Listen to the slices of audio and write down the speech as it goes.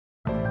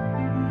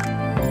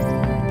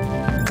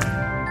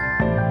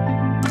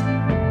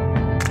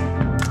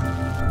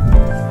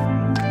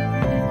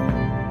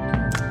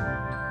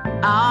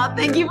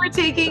Thank you for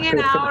taking an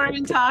hour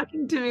and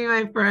talking to me,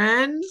 my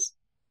friend.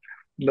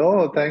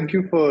 No, thank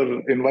you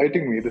for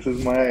inviting me. This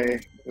is my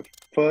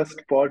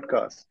first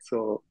podcast,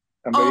 so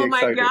I'm very Oh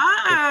my excited.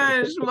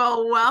 gosh.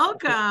 Well,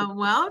 welcome.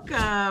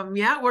 Welcome.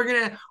 Yeah,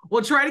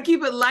 we'll try to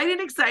keep it light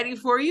and exciting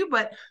for you,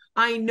 but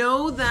I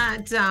know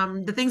that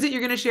the things that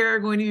you're going to share are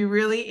going to be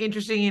really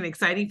interesting and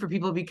exciting for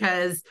people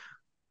because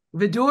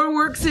Vidur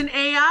works in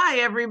AI,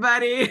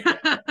 everybody.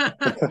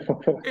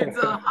 It's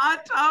a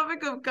hot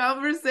topic of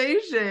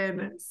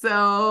conversation.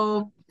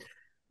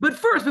 But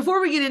first,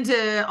 before we get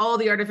into all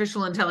the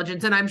artificial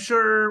intelligence, and I'm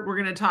sure we're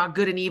going to talk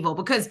good and evil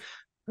because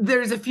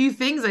there's a few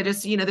things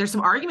there's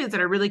some arguments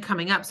that are really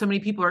coming up. So many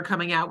people are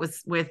coming out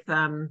with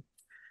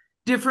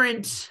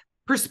different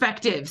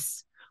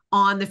perspectives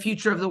on the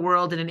future of the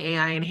world in an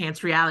AI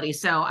enhanced reality.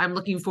 So I'm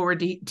looking forward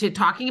to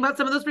talking about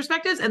some of those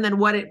perspectives and then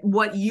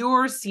what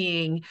you're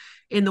seeing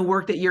in the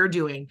work that you're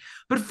doing.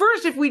 But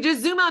first, if we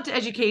just zoom out to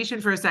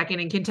education for a second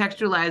and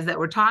contextualize that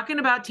we're talking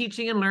about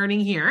teaching and learning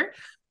here.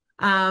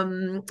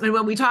 And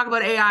when we talk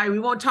about AI, we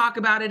won't talk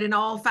about it in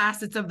all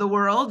facets of the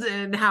world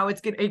and how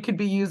it could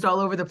be used all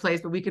over the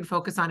place, but we can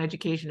focus on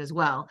education as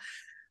well.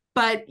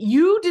 But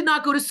you did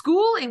not go to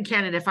school in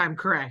Canada, if I'm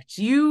correct.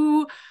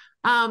 You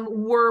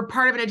were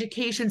part of an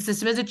education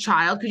system as a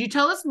child. Could you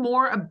tell us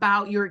more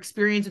about your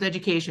experience with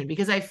education?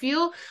 Because I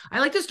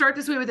like to start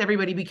this way with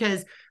everybody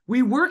because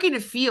we work in a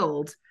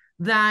field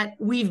that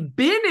we've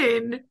been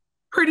in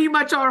pretty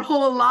much our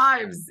whole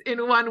lives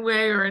in one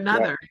way or Yeah,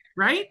 another,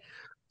 right?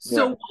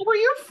 So, yeah. what were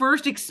your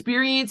first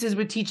experiences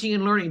with teaching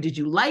and learning? Did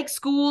you like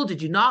school? Did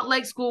you not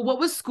like school? What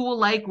was school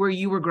like where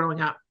you were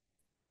growing up?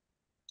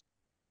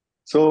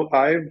 So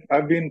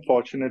I've been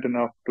fortunate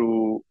enough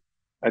to,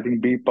 I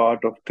think, be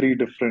part of three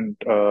different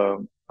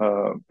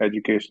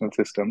educational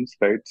systems,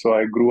 right? So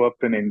I grew up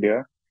in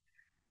India,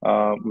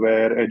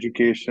 where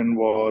education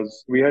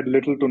was, we had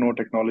little to no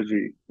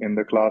technology in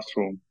the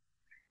classroom,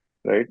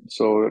 right?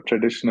 So a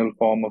traditional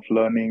form of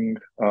learning,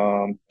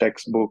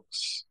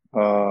 textbooks,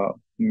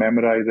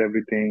 memorize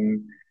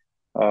everything,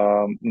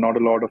 not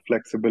a lot of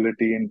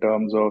flexibility in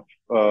terms of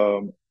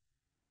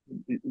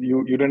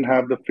you didn't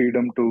have the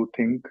freedom to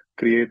think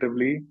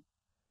creatively.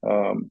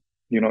 Um,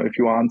 if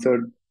you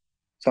answered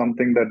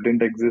something that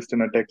didn't exist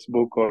in a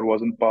textbook or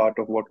wasn't part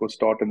of what was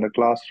taught in the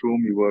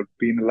classroom, you were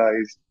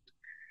penalized.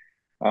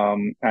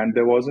 And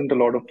there wasn't a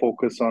lot of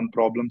focus on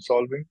problem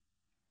solving.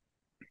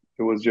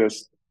 It was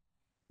just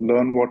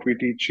learn what we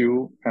teach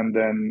you and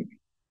then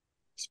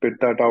spit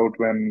that out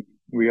when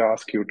we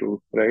ask you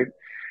to, right?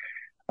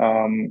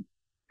 Um,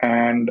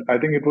 and I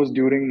think it was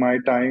during my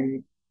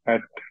time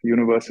at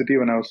university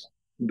when I was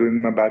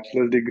doing my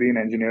bachelor's degree in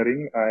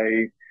engineering.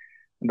 I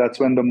That's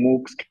when the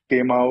MOOCs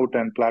came out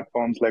and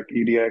platforms like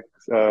EDX,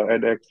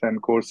 edX,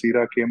 and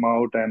Coursera came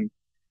out, and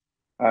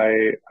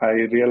I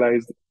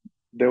realized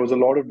there was a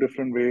lot of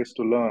different ways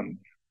to learn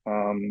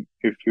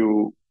if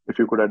you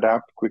could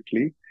adapt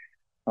quickly.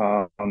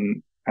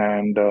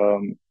 And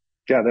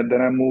yeah,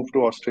 then I moved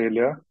to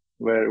Australia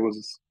where it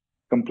was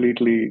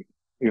completely,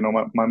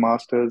 my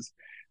master's,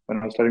 when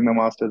I was studying my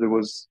master's, it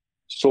was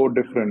so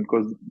different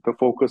because the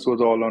focus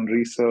was all on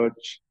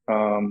research.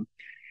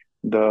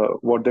 The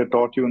What they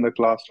taught you in the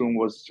classroom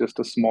was just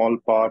a small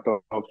part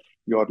of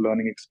your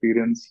learning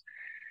experience.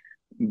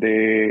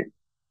 They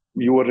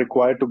You were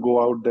required to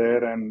go out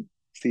there and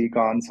seek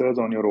answers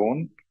on your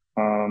own,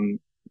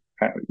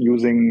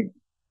 using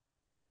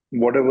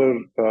whatever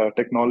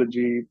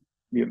technology.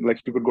 Like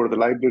you could go to the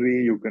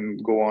library, you can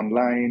go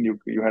online,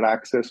 you had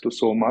access to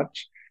so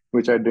much,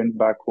 which I didn't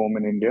back home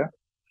in India.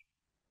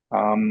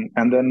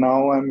 And then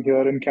now I'm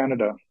here in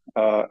Canada,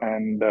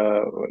 and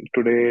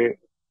today,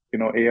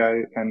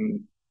 AI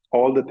and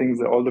all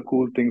the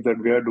cool things that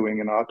we are doing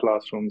in our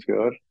classrooms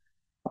here,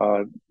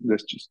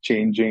 just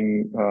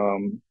changing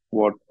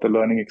what the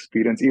learning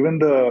experience, even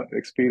the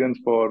experience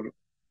for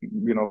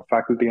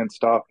faculty and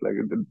staff, like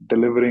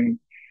delivering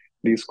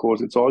these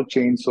courses, it's all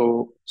changed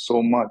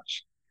so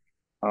much.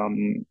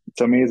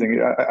 It's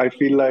amazing. I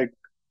feel like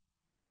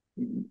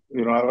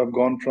I've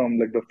gone from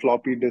like the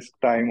floppy disk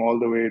time all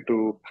the way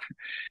to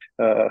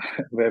uh,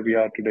 where we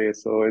are today.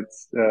 So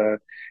it's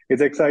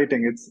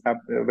exciting. It's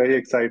very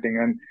exciting,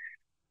 and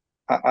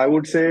I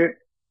would say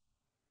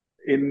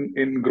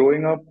in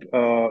growing up,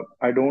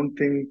 I don't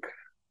think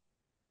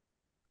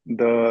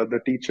the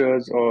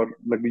teachers or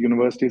like the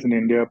universities in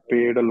India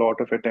paid a lot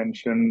of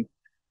attention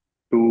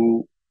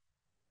to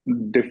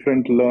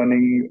different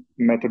learning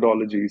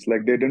methodologies.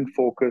 Like they didn't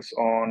focus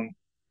on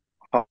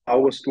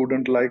how a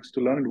student likes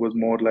to learn. It was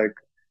more like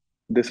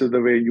this is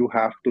the way you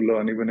have to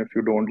learn, even if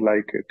you don't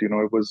like it.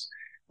 It was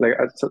like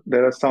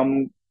there are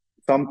some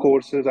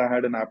courses I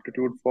had an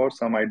aptitude for,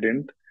 some I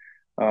didn't.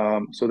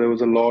 So there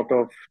was a lot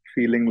of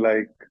feeling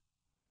like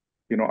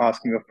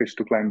asking a fish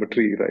to climb a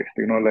tree, right?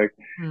 Like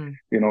Hmm.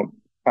 you know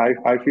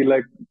I feel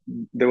like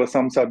there were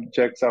some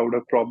subjects I would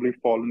have probably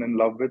fallen in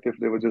love with if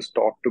they were just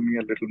taught to me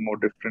a little more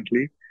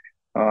differently.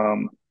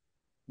 um,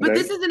 But right.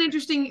 this is an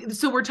interesting,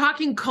 so we're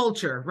talking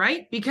culture,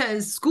 right?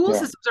 Because school Yeah,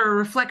 systems are a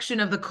reflection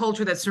of the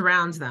culture that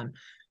surrounds them.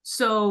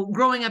 So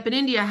growing up in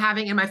India,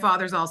 and my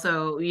father's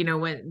also,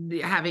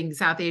 having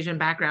South Asian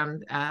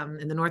background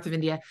in the north of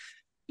India,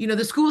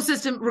 the school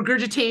system,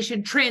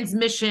 regurgitation,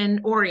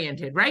 transmission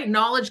oriented, right?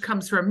 Knowledge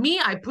comes from me,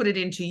 I put it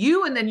into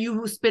you, and then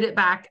you spit it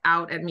back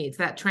out at me. It's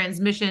that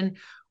transmission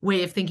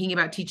way of thinking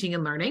about teaching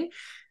and learning.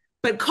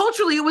 But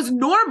culturally, it was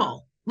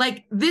normal.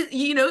 Like this,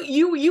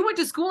 you went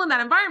to school in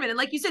that environment, and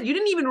like you said, you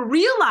didn't even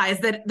realize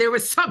that there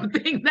was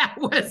something that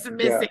was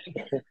missing.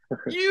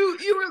 Yeah.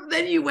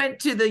 Then you went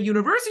to the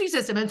university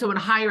system, and so in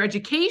higher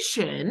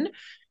education,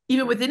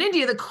 even within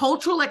India, the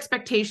cultural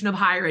expectation of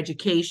higher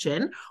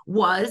education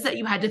was that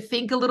you had to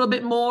think a little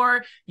bit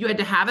more, you had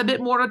to have a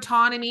bit more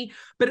autonomy.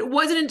 But it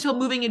wasn't until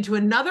moving into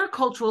another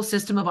cultural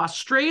system of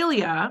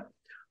Australia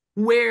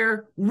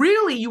where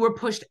really you were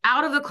pushed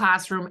out of the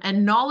classroom,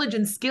 and knowledge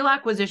and skill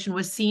acquisition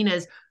was seen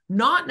as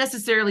not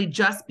necessarily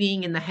just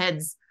being in the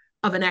heads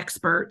of an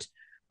expert,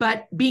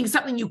 but being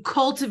something you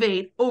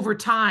cultivate over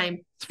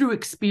time through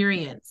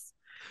experience.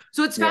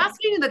 So it's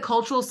fascinating, the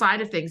cultural side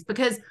of things,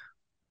 because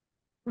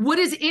what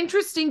is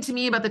interesting to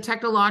me about the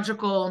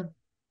technological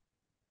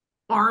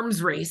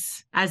arms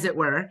race, as it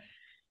were,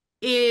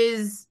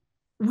 is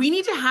we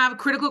need to have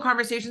critical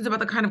conversations about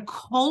the kind of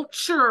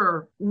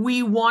culture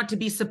we want to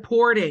be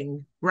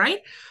supporting, right?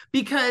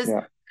 Because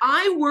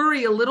I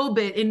worry a little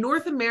bit. In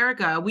North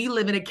America, we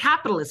live in a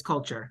capitalist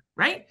culture,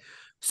 right?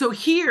 So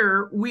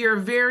here we are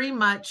very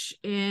much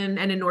in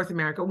North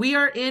America, we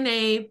are in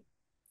a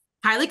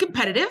highly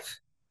competitive,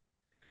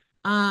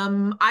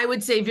 I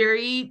would say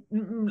very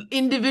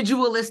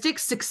individualistic,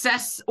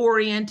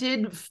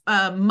 success-oriented,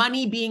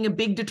 money being a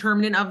big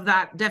determinant of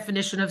that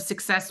definition of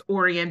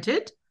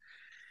success-oriented.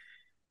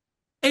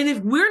 And if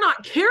we're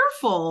not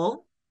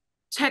careful,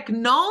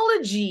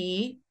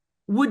 technology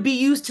would be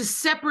used to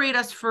separate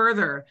us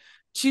further,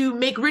 to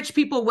make rich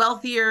people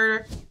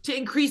wealthier, to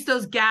increase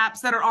those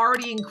gaps that are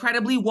already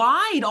incredibly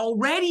wide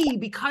already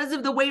because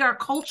of the way our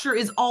culture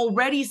is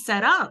already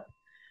set up.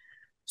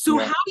 So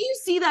how do you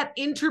see that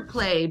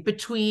interplay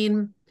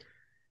between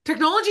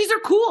technologies are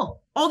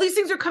cool? All these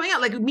things are coming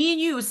out, like me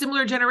and you,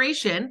 similar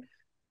generation,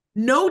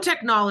 no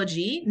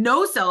technology,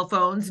 no cell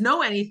phones,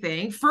 no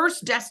anything,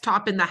 first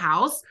desktop in the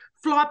house,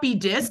 floppy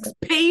disks,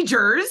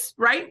 pagers,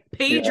 right?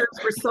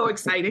 Pagers were so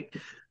exciting.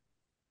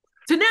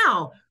 To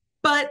now,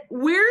 but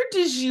where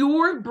does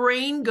your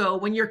brain go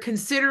when you're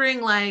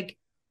considering like,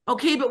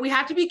 okay, but we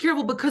have to be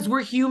careful because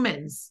we're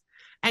humans,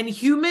 and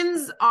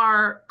humans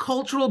are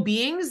cultural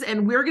beings,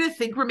 and we're going to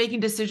think we're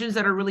making decisions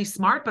that are really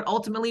smart, but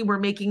ultimately we're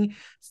making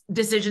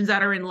decisions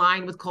that are in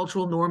line with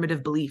cultural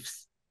normative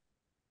beliefs.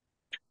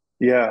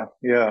 Yeah.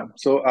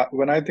 So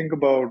when I think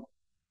about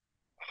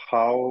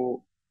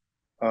how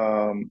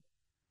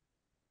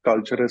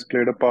culture has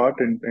played a part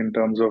in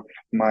terms of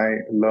my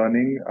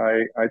learning,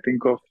 I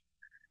think of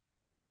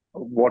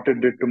what it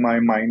did to my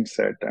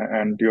mindset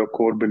and your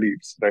core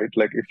beliefs, right?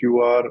 Like if you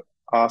are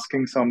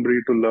asking somebody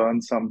to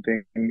learn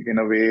something in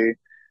a way,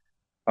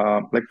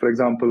 like for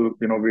example,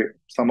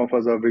 some of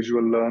us are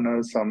visual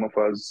learners, some of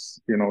us,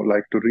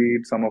 like to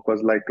read, some of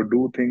us like to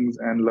do things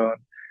and learn.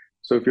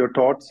 So if you're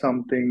taught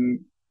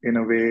something in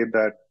a way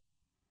that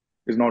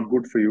is not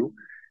good for you,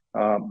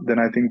 then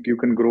I think you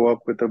can grow up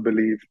with a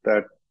belief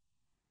that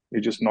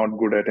you're just not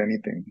good at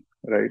anything,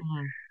 right?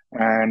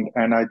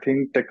 And I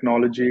think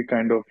technology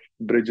kind of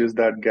bridges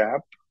that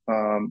gap.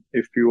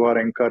 If you are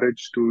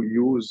encouraged to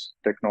use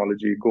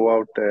technology, go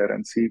out there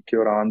and seek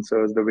your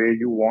answers the way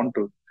you want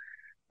to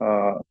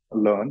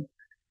learn,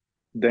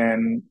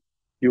 then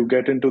you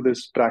get into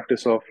this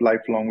practice of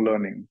lifelong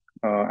learning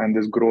and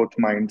this growth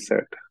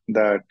mindset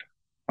that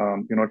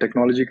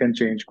technology can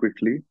change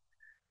quickly,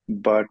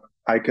 but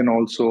I can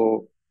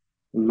also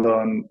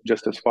learn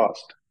just as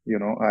fast.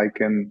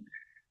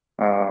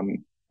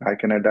 I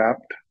can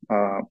adapt,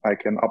 I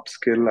can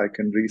upskill, I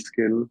can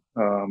reskill.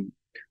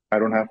 I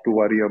don't have to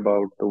worry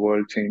about the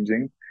world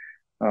changing.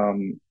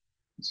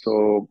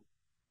 So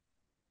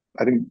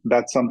I think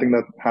that's something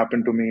that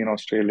happened to me in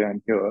Australia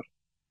and here.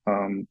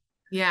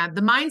 Yeah,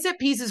 the mindset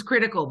piece is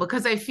critical,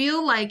 because I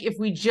feel like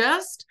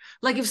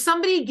if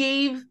somebody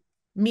gave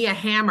me a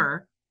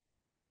hammer,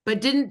 but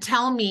didn't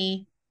tell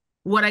me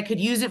what I could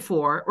use it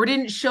for, or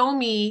didn't show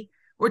me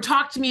or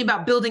talk to me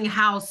about building a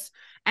house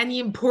and the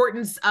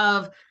importance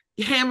of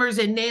hammers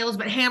and nails,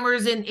 but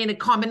hammers in a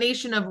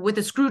combination of with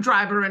a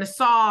screwdriver and a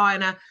saw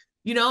and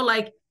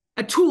like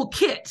a tool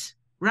kit,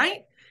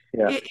 right?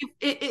 Yeah.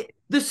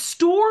 The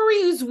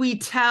stories we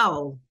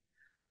tell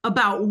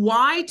about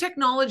why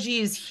technology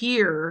is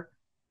here,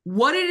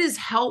 what it is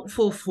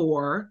helpful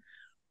for,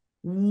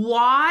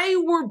 why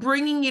we're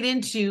bringing it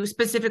into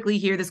specifically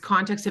here this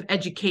context of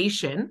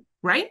education,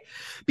 right?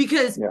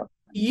 Because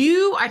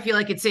I feel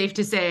like it's safe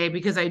to say,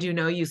 because I do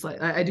know you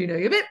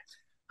a bit,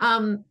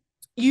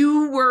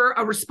 you were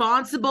a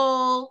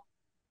responsible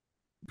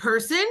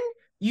person.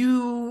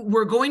 You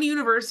were going to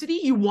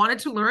university. You wanted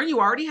to learn. You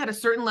already had a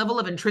certain level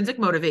of intrinsic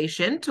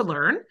motivation to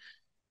learn.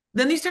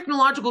 Then these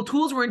technological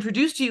tools were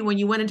introduced to you when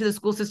you went into the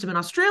school system in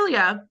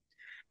Australia,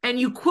 and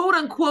you quote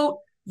unquote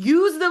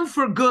use them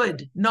for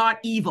good, not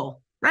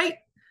evil, right?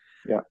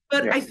 Yeah.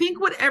 But Yeah. I think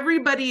what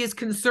everybody is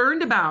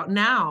concerned about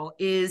now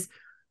is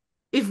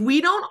if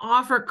we don't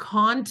offer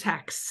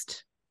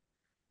context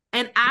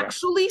and Yeah.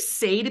 actually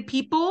say to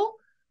people,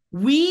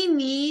 we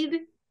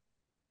need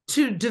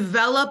to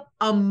develop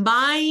a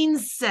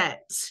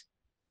mindset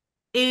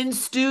in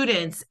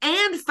students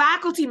and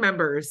faculty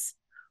members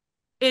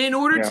in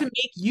order Yeah. to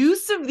make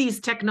use of these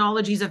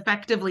technologies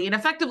effectively. And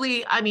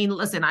effectively, I mean,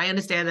 listen, I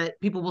understand that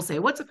people will say,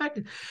 what's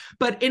effective?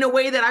 But in a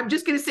way that I'm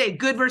just going to say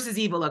good versus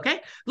evil,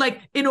 okay?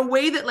 Like in a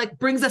way that like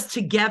brings us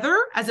together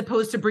as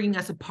opposed to bringing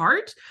us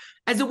apart,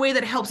 as a way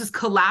that helps us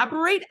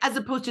collaborate as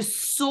opposed to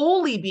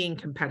solely being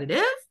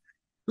competitive.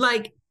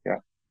 Like Yeah.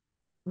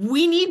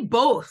 we need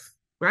both,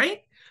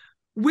 right?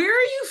 Where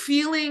are you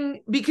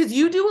feeling, because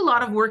you do a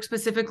lot of work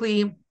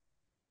specifically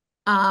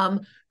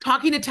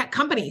talking to tech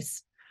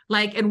companies,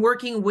 like, and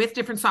working with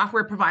different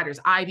software providers,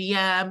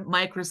 IBM,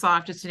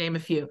 Microsoft, just to name a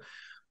few.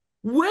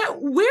 Where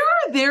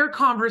are their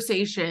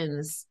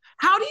conversations?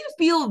 How do you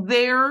feel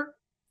they're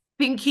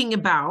thinking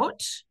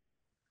about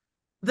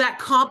that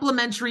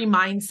complementary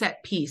mindset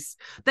piece?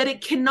 That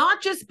it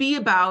cannot just be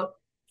about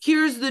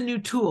here's the new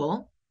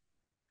tool,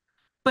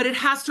 but it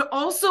has to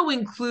also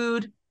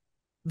include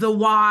the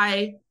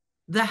why,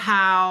 the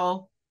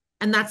how,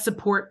 and that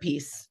support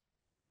piece.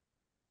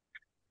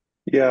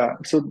 Yeah.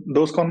 So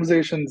those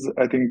conversations,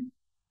 I think,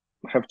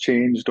 have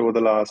changed over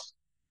the last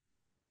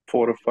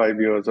 4 or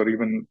 5 years, or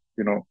even,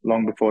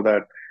 long before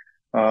that.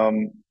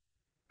 Um,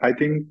 I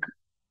think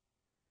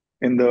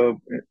in the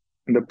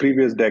in the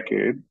previous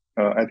decade,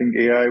 I think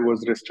AI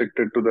was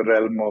restricted to the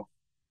realm of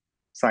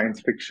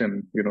science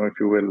fiction, if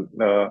you will,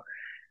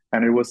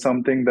 and it was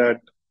something that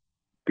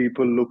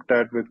people looked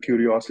at with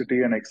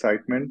curiosity and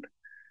excitement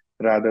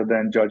rather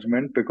than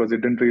judgment, because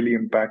it didn't really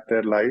impact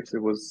their lives.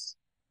 It was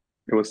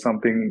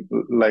something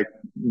like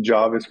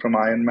Jarvis from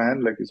Iron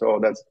Man, like you said, oh,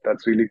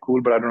 that's really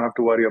cool, but I don't have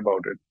to worry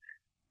about it.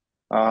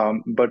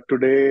 But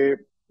today,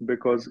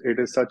 because it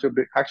is such a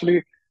big,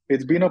 actually,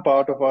 it's been a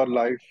part of our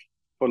life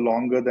for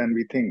longer than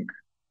we think,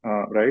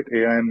 right?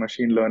 AI and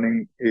machine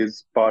learning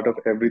is part of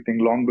everything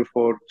long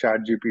before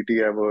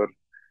ChatGPT ever,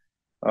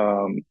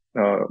 um,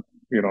 uh,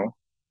 you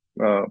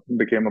know,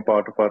 became a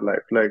part of our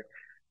life. Like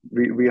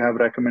we have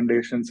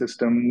recommendation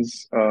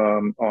systems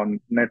on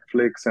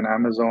Netflix and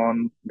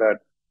Amazon that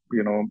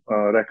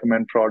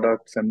recommend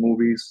products and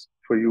movies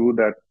for you,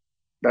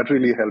 that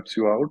really helps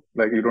you out.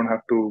 Like you don't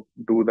have to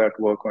do that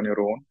work on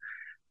your own.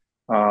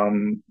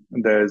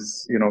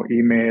 There's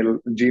email,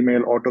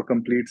 Gmail auto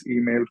completes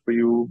email for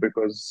you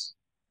because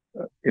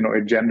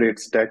it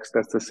generates text.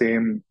 That's the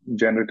same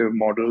generative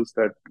models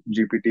that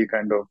GPT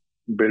kind of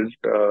built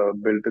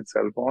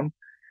itself on.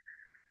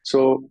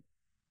 So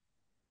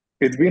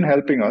it's been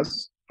helping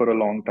us for a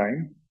long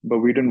time, but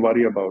we didn't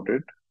worry about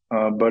it.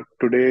 But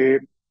today,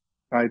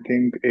 I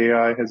think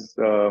AI has.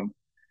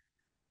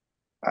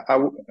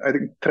 I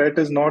think threat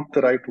is not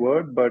the right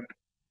word, but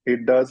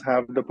it does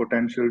have the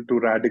potential to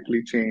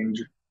radically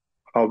change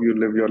how you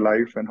live your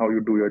life and how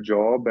you do your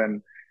job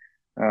and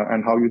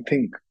how you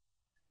think.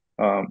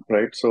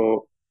 Right.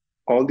 So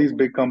all these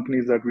big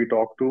companies that we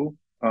talk to,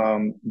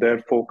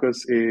 their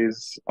focus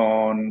is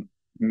on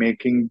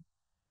making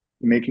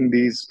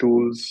these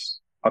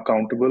tools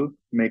accountable,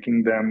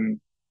 making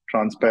them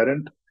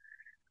transparent.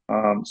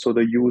 So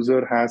the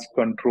user has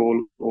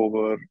control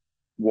over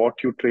what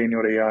you train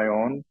your AI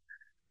on,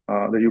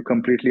 that you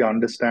completely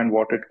understand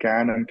what it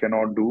can and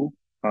cannot do.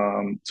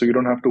 So you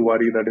don't have to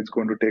worry that it's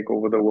going to take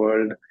over the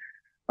world.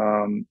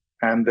 And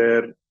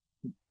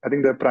I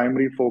think their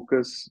primary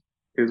focus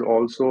is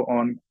also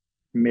on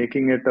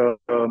making it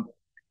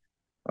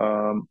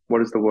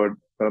what is the word?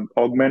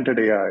 Augmented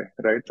AI,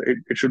 right?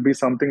 It should be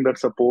something that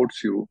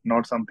supports you,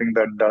 not something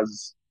that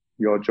does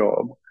your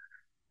job.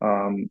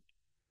 Um,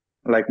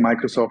 like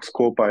Microsoft's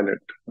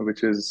Copilot,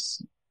 which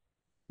is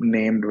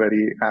named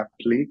very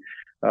aptly.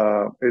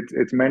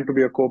 It's meant to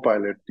be a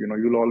co-pilot.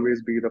 You'll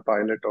always be the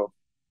pilot of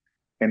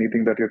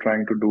anything that you're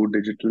trying to do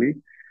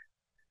digitally.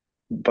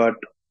 But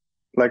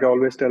like I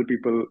always tell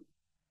people,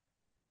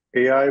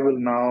 AI will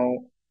now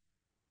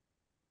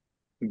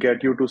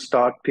get you to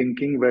start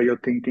thinking where your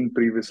thinking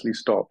previously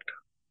stopped,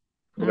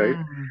 right?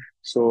 Mm.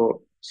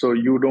 So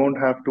you don't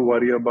have to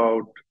worry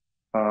about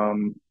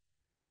um,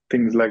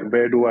 things like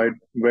where do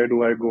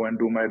I go and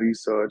do my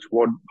research?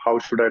 How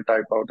should I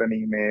type out an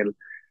email?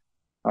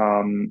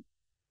 Um,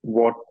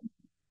 what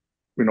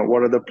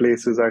what are the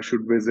places I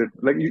should visit?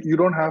 Like you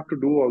don't have to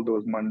do all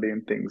those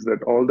mundane things.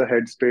 That all the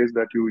headspace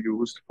that you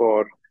used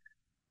for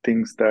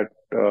things that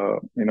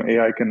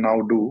AI can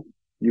now do,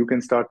 you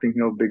can start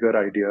thinking of bigger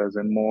ideas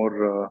and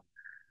more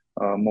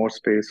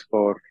space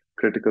for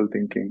critical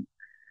thinking.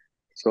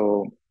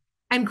 So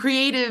And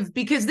creative,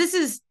 because this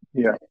is,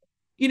 yeah,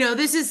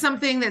 this is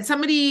something that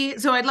somebody,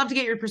 so I'd love to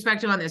get your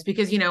perspective on this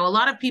because, a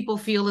lot of people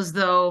feel as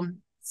though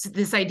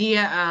this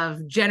idea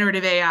of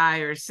generative AI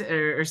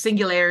or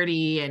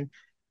singularity. And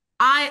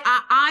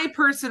I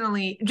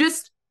personally,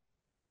 just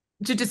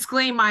to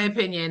disclaim my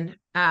opinion,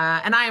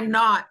 and I am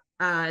not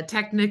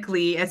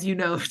technically, as you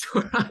know,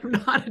 I'm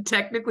not a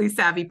technically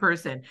savvy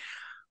person,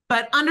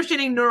 But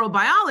understanding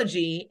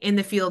neurobiology in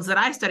the fields that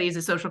I study as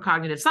a social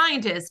cognitive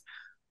scientist,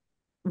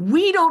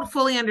 we don't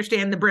fully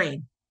understand the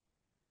brain.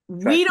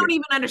 We don't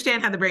even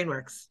understand how the brain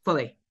works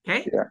fully.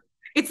 Okay. Yeah.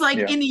 It's like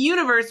in the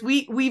universe,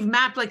 we've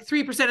mapped like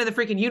 3% of the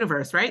freaking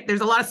universe, right?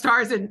 There's a lot of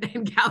stars and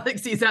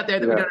galaxies out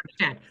there that we don't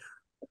understand.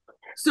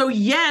 So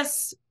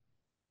yes,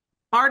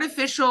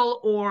 artificial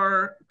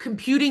or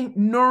computing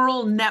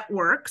neural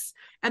networks,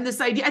 and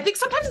this idea, I think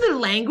sometimes the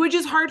language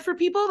is hard for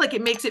people. Like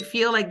it makes it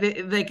feel like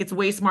it's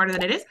way smarter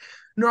than it is.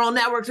 Neural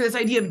networks are this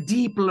idea of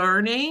deep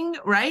learning,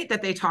 right?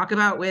 That they talk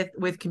about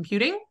with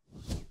computing.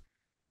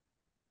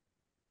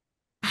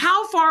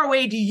 How far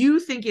away do you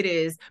think it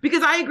is?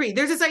 Because I agree,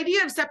 there's this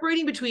idea of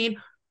separating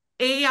between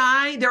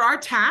AI, there are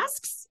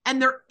tasks,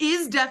 and there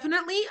is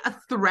definitely a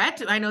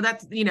threat. I know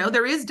that's,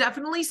 there is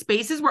definitely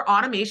spaces where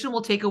automation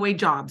will take away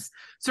jobs,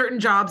 certain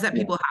jobs that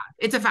people have.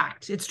 It's a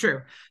fact. It's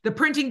true. The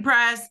printing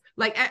press,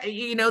 like,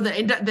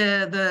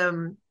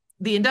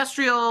 the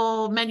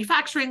industrial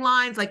manufacturing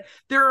lines, like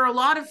there are a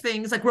lot of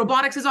things, like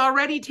robotics has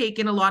already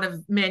taken a lot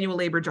of manual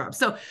labor jobs.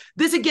 So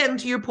this, again,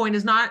 to your point,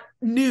 is not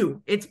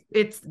new.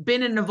 It's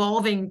been an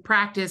evolving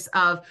practice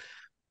of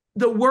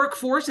the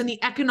workforce and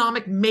the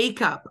economic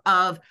makeup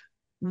of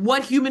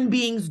what human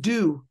beings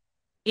do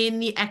in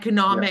the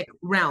economic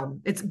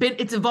realm. It's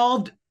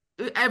evolved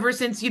ever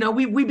since,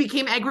 we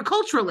became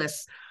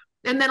agriculturalists,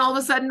 and then all of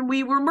a sudden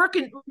we were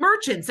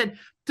merchants. And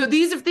so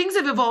these things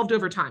have evolved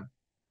over time.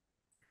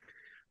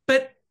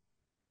 But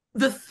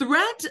the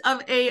threat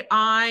of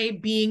AI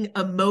being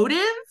emotive,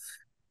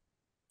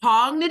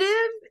 cognitive,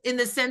 in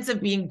the sense of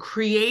being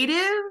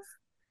creative,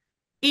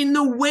 in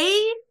the way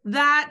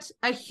that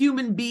a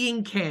human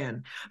being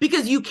can,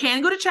 because you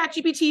can go to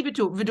ChatGPT,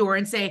 Vidur,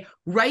 and say,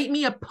 write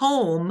me a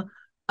poem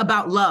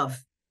about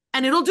love,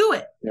 and it'll do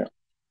it. Yeah.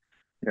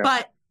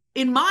 But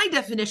in my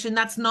definition,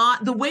 that's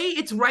not the way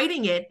it's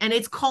writing it, and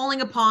it's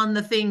calling upon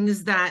the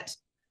things that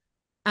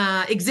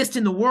exist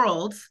in the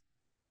world.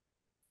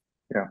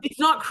 It's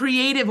not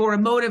creative or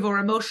emotive or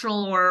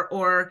emotional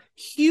or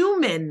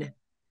human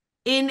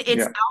in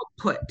its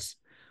output.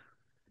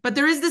 But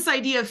there is this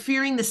idea of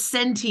fearing the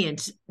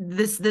sentient,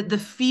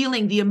 the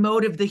feeling, the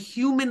emotive, the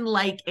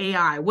human-like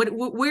AI.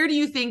 Where do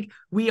you think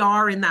we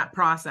are in that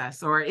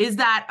process, or is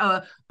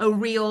that a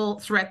real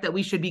threat that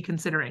we should be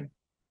considering?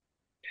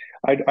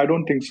 I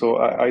don't think so.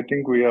 I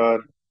think we are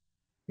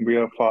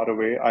far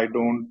away. I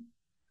don't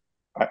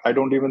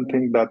even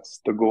think that's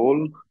the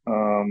goal,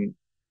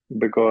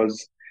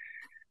 because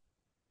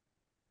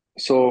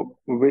so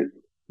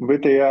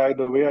with AI,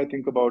 the way I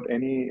think about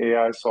any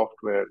AI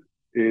software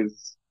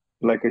is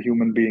like a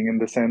human being, in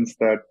the sense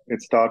that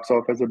it starts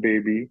off as a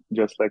baby,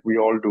 just like we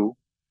all do,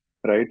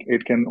 right?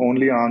 It can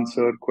only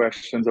answer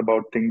questions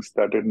about things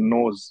that it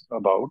knows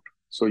about.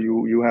 So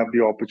you have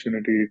the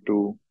opportunity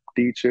to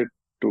teach it,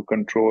 to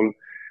control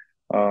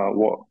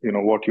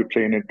what you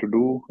train it to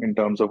do in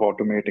terms of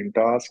automating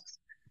tasks.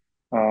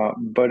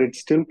 But it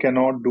still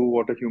cannot do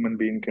what a human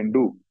being can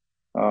do.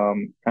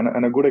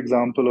 And a good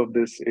example of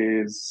this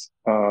is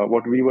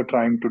what we were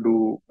trying to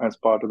do as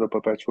part of the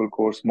perpetual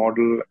course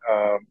model,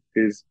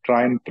 is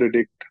try and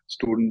predict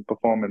student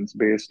performance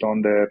based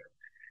on their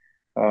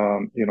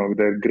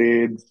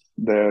grades,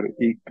 their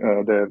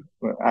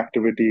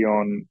activity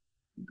on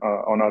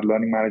our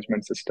learning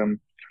management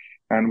system.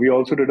 And we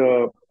also did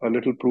a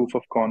little proof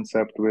of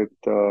concept with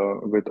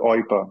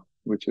OIPA,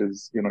 which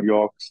is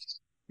York's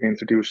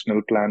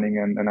institutional planning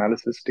and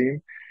analysis team,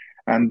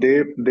 and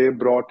they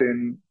brought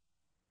in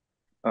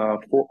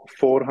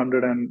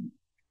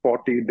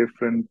 440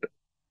 different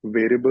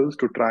variables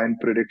to try and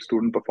predict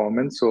student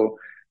performance. So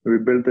we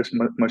built this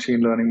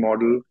machine learning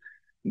model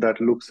that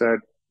looks at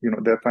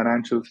their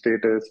financial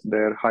status,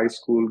 their high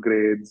school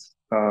grades,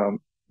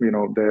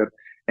 their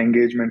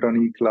engagement on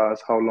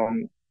e-class, how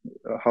long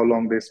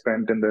they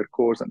spent in their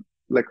course, and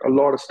like a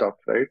lot of stuff,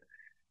 right?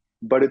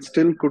 But it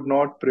still could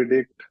not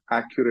predict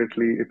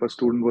accurately if a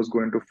student was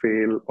going to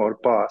fail or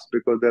pass,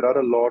 because there are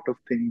a lot of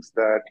things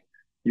that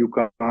you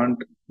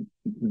can't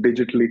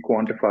digitally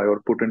quantify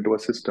or put into a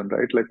system,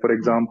 right? Like, for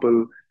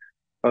example,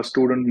 a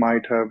student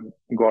might have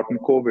gotten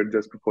COVID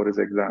just before his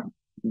exam.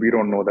 We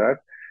don't know that.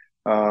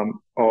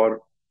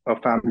 Or a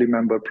family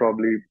member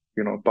probably,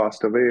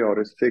 passed away or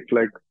is sick.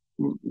 Like,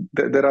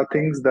 there are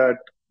things that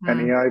an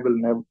AI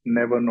will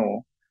never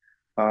know.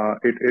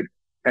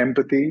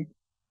 Empathy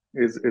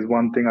is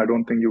one thing I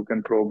don't think you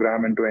can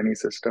program into any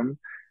system.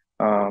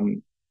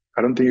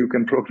 I don't think you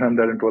can program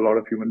that into a lot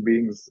of human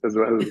beings as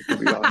well, to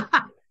be honest.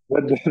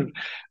 But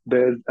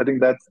I think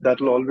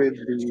that'll always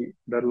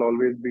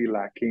be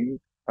lacking.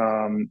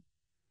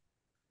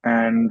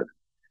 And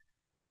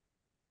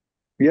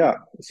yeah,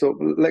 so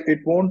like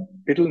it'll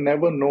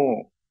never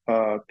know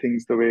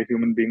things the way a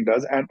human being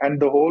does. And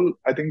the whole,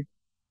 I think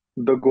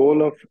the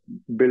goal of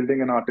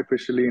building an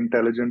artificially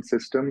intelligent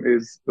system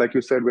is, like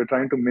you said, we're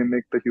trying to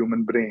mimic the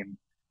human brain.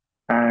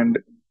 And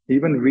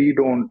even we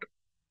don't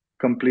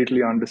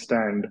completely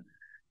understand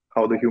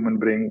how the human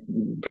brain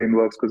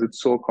works, because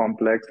it's so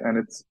complex and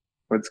it's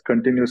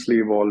continuously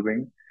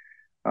evolving,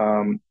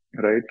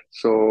 right?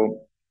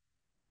 So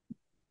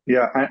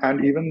Yeah,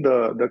 and even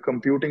the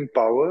computing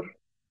power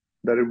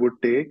that it would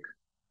take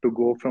to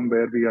go from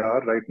where we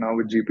are right now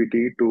with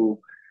GPT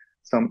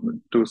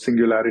to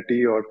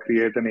singularity or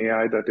create an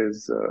AI that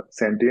is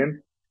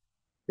sentient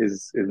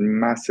is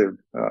massive.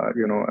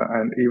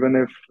 And even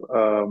if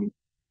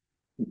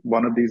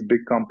one of these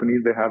big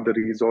companies they have the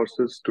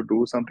resources to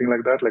do something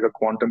like that, like a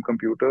quantum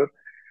computer,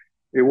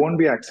 it won't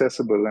be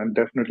accessible and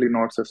definitely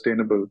not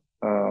sustainable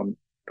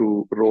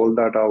to roll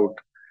that out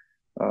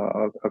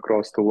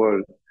across the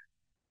world. But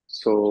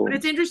So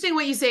it's interesting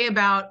what you say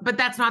about, but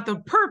that's not the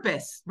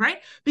purpose, right?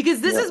 Because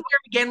this yeah, is where,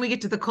 again, we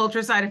get to the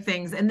culture side of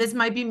things. And this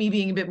might be me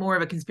being a bit more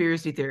of a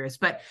conspiracy theorist,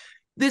 but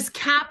this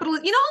capital,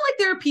 like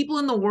there are people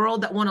in the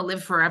world that want to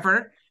live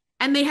forever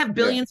and they have yeah,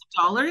 billions of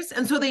dollars.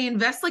 And so they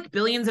invest like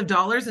billions of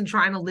dollars in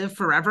trying to live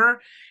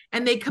forever.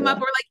 And they come yeah, up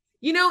or like,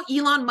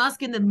 Elon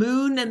Musk and the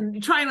moon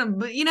and trying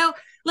to,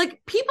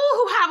 like people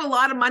who have a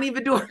lot of money,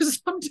 Vidur,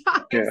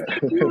 sometimes yeah,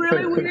 they do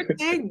really weird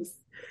things.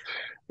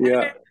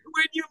 yeah, And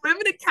when you live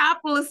in a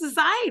capitalist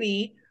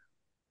society,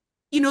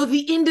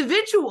 the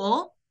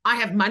individual, I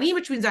have money,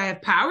 which means I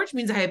have power, which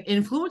means I have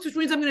influence, which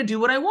means I'm going to do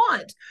what I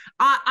want.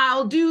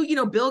 I'll do,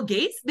 Bill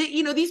Gates,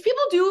 these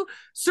people do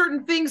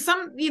certain things.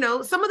 Some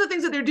of the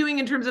things that they're doing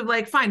in terms of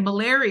like, fine,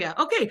 malaria.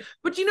 Okay.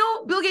 But,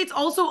 Bill Gates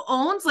also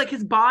owns, like,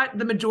 has bought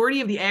the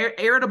majority of the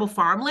arable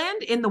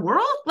farmland in the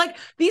world. Like,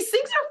 these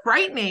things are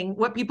frightening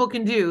what people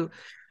can do.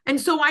 And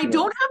so I yeah,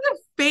 don't have the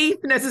faith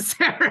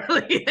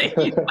necessarily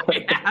that you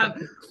might have.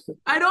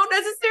 I don't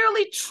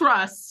necessarily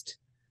trust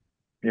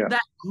yeah, that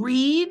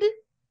greed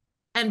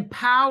and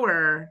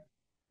power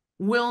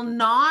will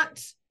not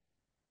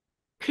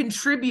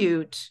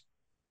contribute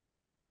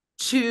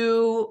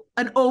to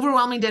an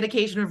overwhelming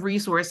dedication of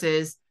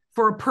resources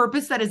for a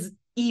purpose that is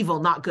evil,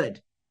 not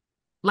good.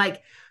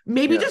 Like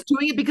maybe yeah, just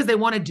doing it because they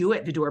want to do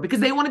it, Vidur,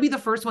 because they want to be the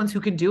first ones who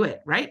can do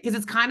it, right? Because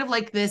it's kind of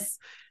like this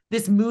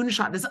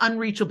moonshot, this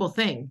unreachable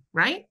thing,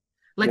 right?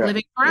 Like yeah,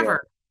 living yeah,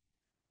 forever.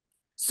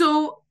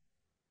 So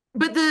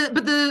but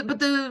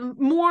the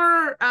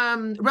more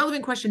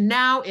relevant question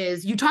now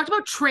is you talked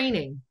about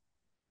training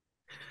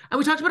and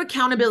we talked about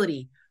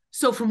accountability.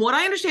 So, from what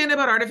I understand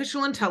about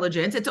artificial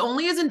intelligence, it's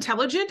only as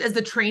intelligent as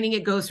the training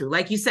it goes through.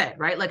 Like you said,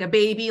 right? Like a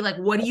baby, like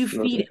what do you feed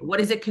absolutely. it? What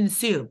does it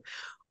consume?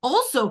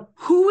 Also,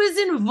 who is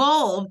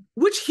involved?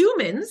 Which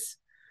humans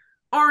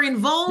are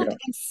involved Yeah,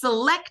 in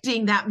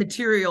selecting that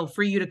material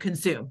for you to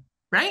consume,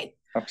 right?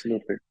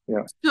 absolutely.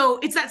 Yeah, So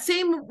it's that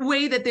same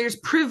way that there's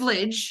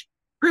privileged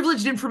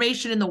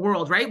information in the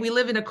world, right? We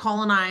live in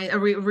a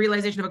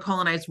realization of a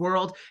colonized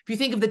world. If you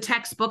think of the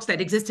textbooks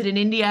that existed in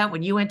India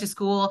when you went to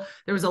school,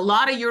 there was a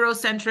lot of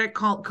Eurocentric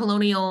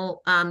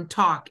colonial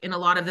talk in a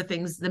lot of the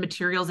things, the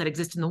materials that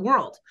exist in the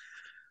world.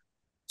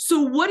 So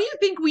what do you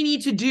think we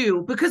need to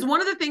do? Because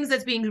one of the things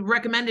that's being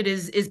recommended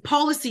is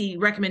policy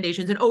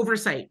recommendations and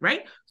oversight,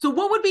 right? So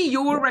what would be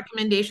your yeah,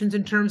 recommendations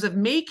in terms of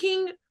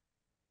making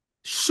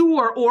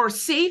sure or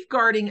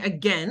safeguarding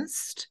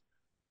against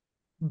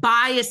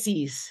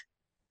biases,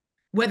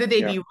 whether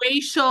they yeah. be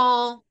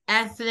racial,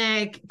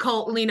 ethnic,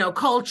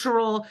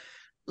 cultural?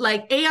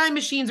 Like AI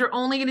machines are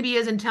only going to be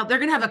as they're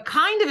going to have a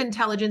kind of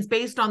intelligence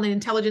based on the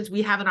intelligence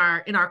we have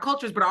in our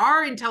cultures, but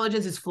our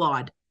intelligence is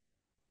flawed.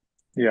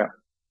 Yeah,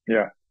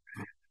 yeah,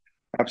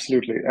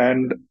 absolutely.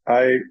 And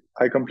I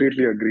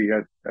completely agree.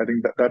 I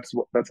think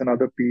that's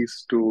another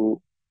piece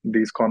to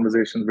these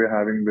conversations we're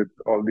having with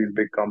all these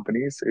big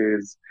companies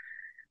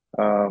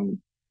um,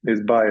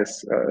 is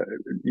bias.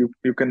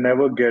 You can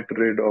never get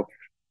rid of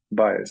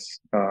bias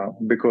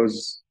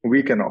because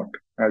we cannot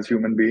as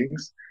human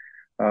beings.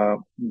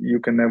 You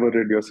can never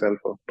rid yourself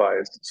of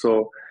bias.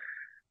 So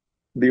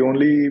the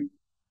only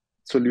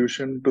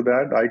solution to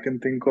that I can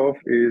think of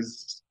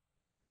is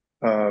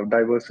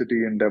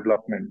diversity in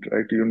development,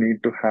 right? You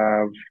need to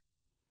have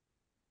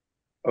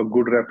a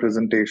good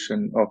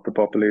representation of the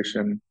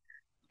population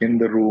in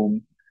the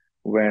room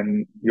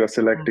when you're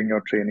selecting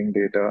your training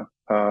data.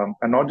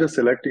 And not just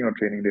selecting your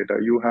training data,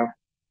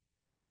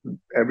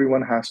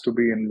 everyone has to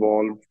be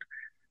involved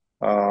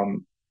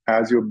um,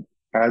 as you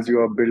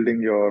are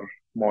building your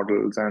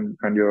models and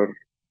you're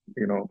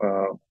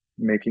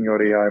making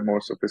your AI more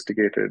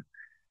sophisticated.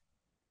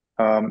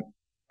 Um,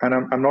 and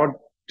I'm not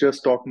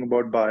just talking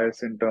about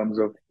bias in terms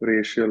of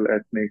racial,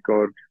 ethnic,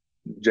 or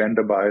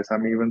gender bias.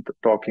 I'm even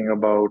talking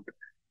about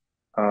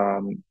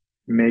um,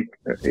 make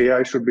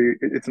AI should be.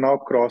 It's now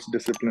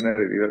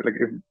cross-disciplinary. Right? Like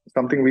if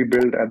something we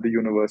build at the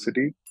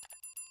university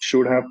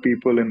should have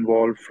people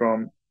involved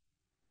from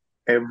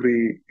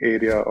every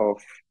area of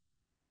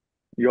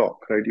York,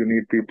 right? You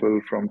need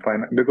people from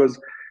finance because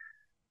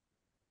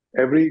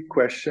every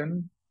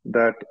question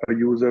that a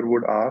user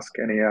would ask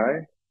an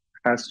AI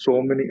has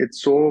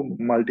it's so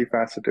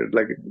multifaceted.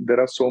 Like there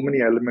are so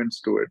many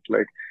elements to it.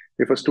 Like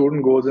if a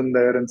student goes in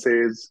there and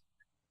says,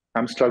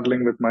 I'm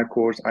struggling with my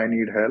course, I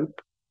need help,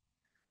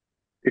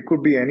 it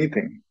could be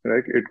anything,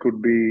 right? It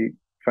could be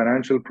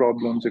financial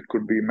problems, it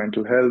could be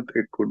mental health,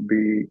 it could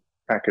be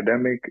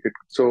academic.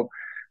 So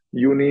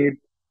you need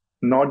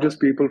not just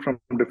people from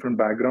different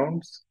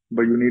backgrounds,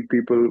 but you need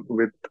people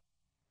with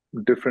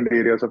different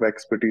areas of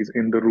expertise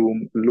in the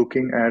room,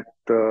 looking at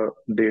the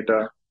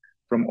data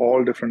from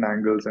all different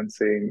angles and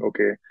saying,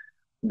 okay,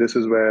 this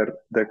is where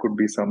there could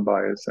be some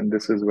bias, and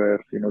this is where,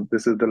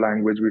 this is the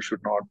language we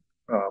should not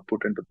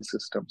put into the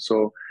system.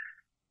 So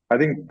I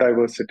think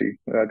diversity,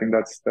 I think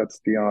that's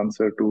the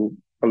answer to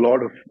a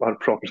lot of our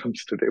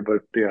problems today.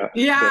 But yeah,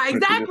 Yeah, definitely this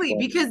exactly. one.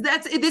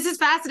 Because this is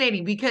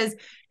fascinating, because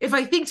if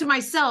I think to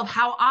myself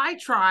how I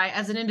try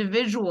as an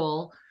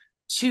individual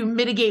to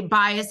mitigate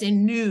bias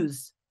in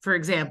news, for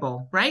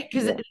example, right?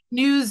 Because Yeah,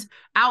 news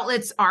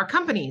outlets are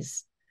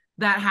companies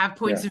that have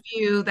points yeah, of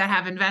view, that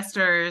have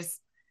investors.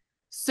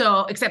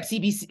 So except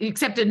CBC,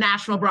 except a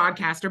national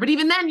broadcaster, but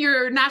even then,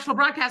 your national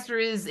broadcaster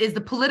is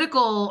the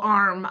political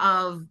arm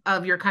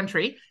of your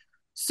country.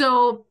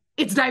 So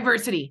it's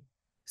diversity.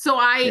 So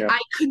I yeah, I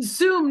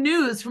consume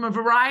news from a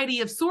variety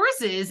of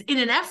sources in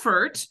an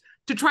effort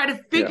to try to yeah,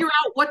 figure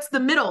out what's the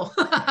middle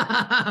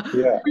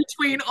yeah,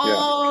 between yeah.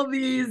 all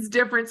these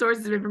different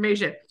sources of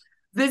information.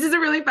 This is a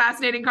really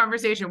fascinating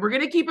conversation. We're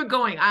going to keep it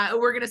going.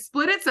 We're going to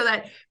split it so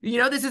that,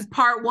 this is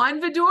part one,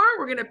 Vidur.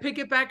 We're going to pick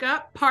it back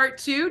up. Part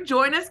two,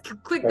 join us,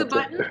 click the Okay.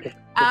 button,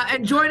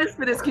 and join us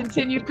for this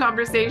continued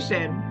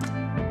conversation.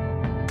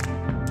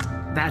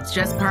 That's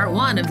just part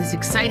one of this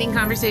exciting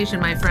conversation,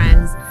 my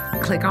friends.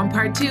 Click on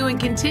part two and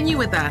continue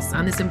with us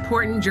on this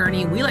important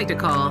journey we like to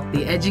call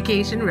the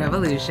education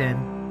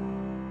revolution.